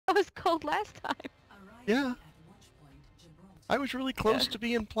was gold last time. Yeah. I was really close to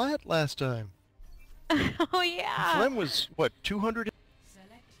being plat last time. Oh yeah. Flem was, what, 200?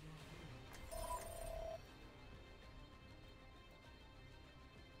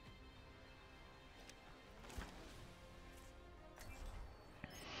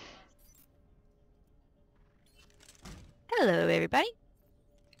 Hello, everybody.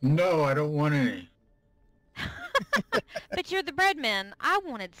 No, I don't want any. But you're the bread man. I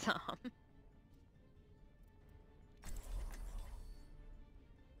wanted some.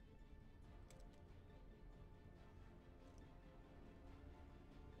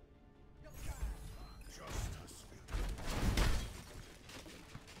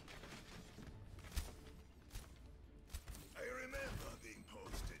 I remember being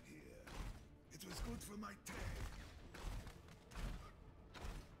posted here. It was good for my tag.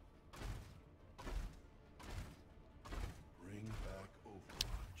 Bring back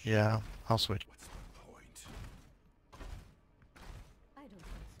Overwatch. Yeah, I'll switch. What's the point? I don't think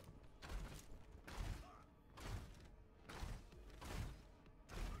so.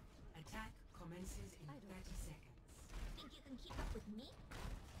 Attack commences in 30 seconds. Think you can keep up with me?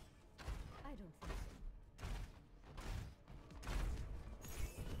 I don't think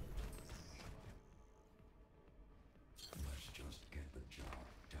so. Let's just get the job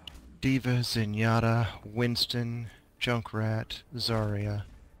done. Diva, Zenyatta, Winston, Junkrat, Zarya.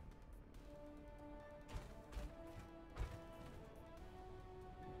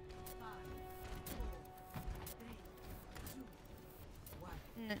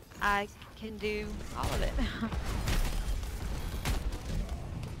 I can do all of it.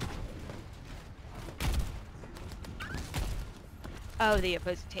 Oh, the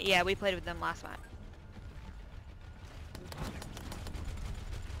opposing team. Yeah, we played with them last night.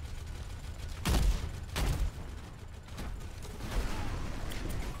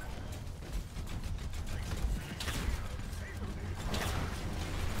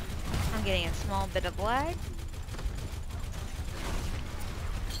 I'm getting a small bit of lag.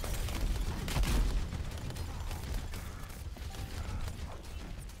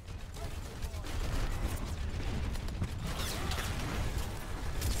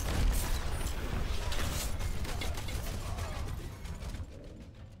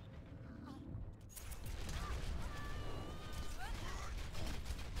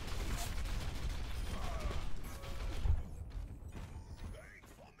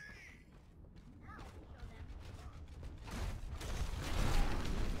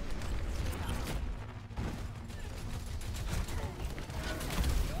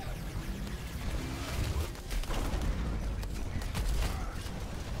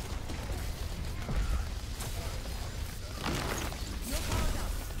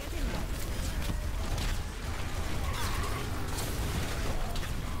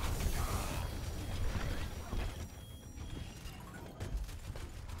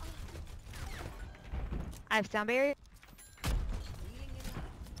 I have sound barrier.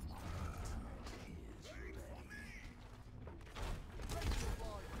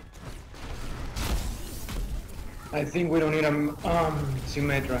 I think we don't need a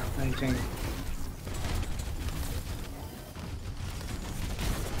Symmetra, I think.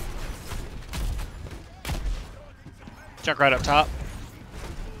 Junk right up top.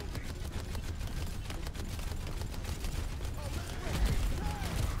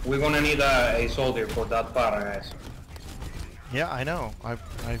 We're gonna need a soldier for that part, guys. Yeah, I know. I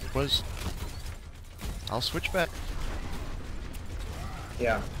was... I'll switch back.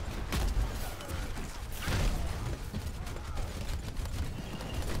 Yeah.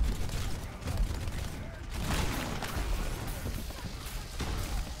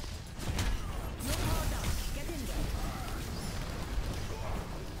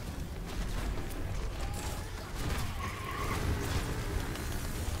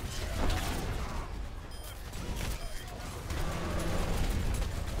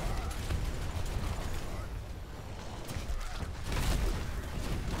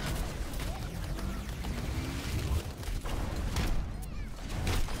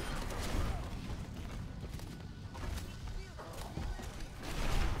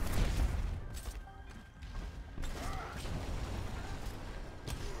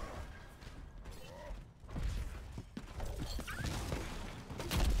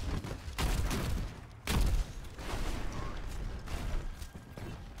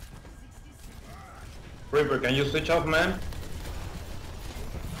 Reaper, can you switch off, man?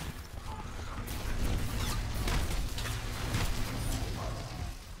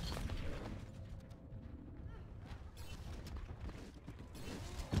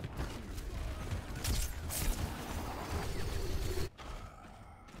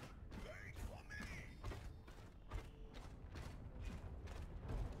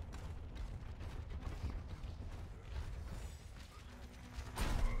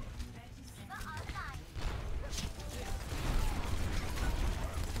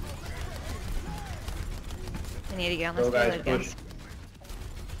 We need to get on Go this guys, payload, push. guys.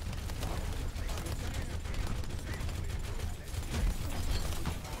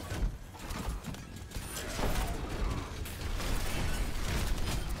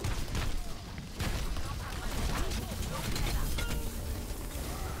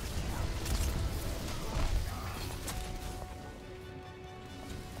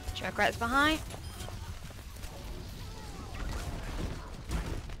 Junkrat's behind.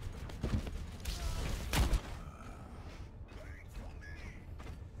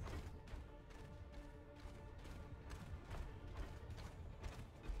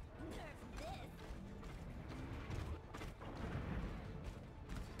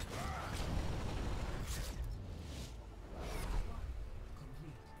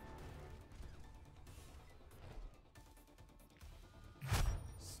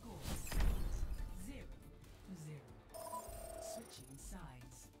 Score 0-0. Switching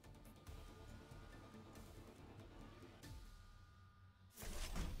sides.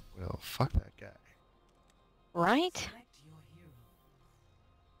 Well, fuck that guy. Right? Select your hero.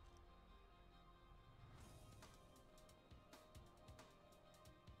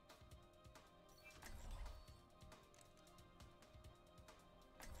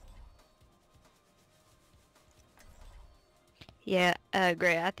 Yeah,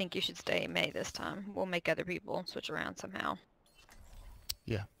 Gray, I think you should stay May this time. We'll make other people switch around somehow.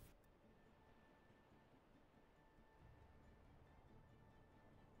 Yeah.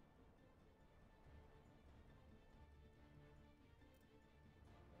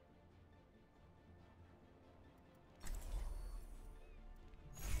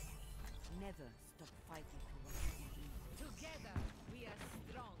 Never stop fighting for what you believe. Together, we are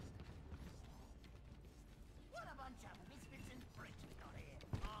strong. What a bunch of misfits and freaks we got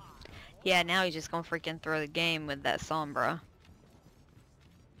here. Yeah, now he's just gonna freaking throw the game with that Sombra.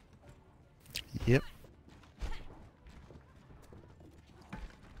 Yep.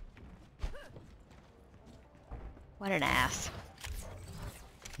 What an ass.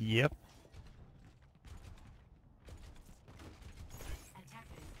 Yep.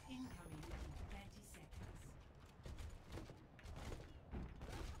 Attackers incoming in 30 seconds.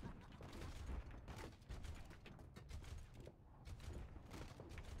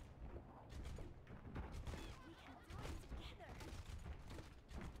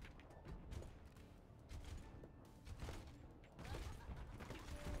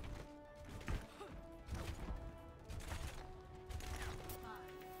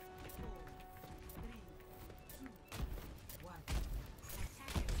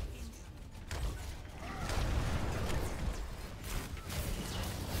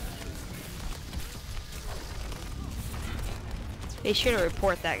 Be sure to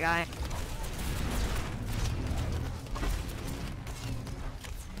report that guy.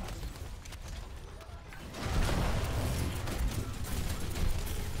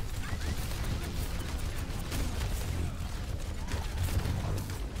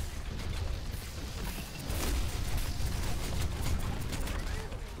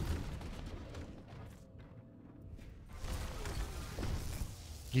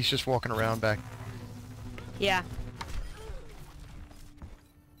 He's just walking around back. Yeah.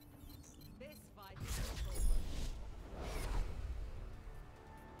 This fight is over.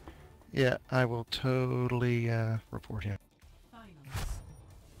 Yeah, I will totally report him. Final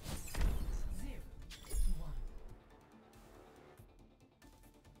score 0-1.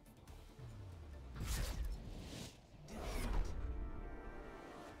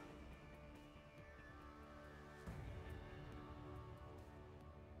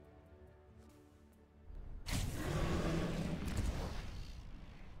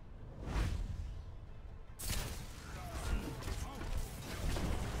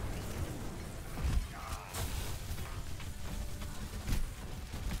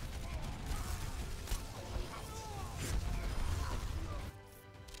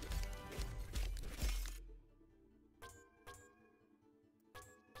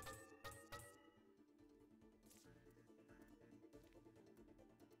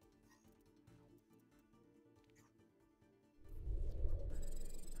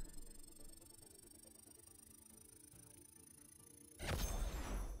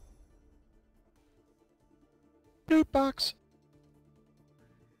 Loot box.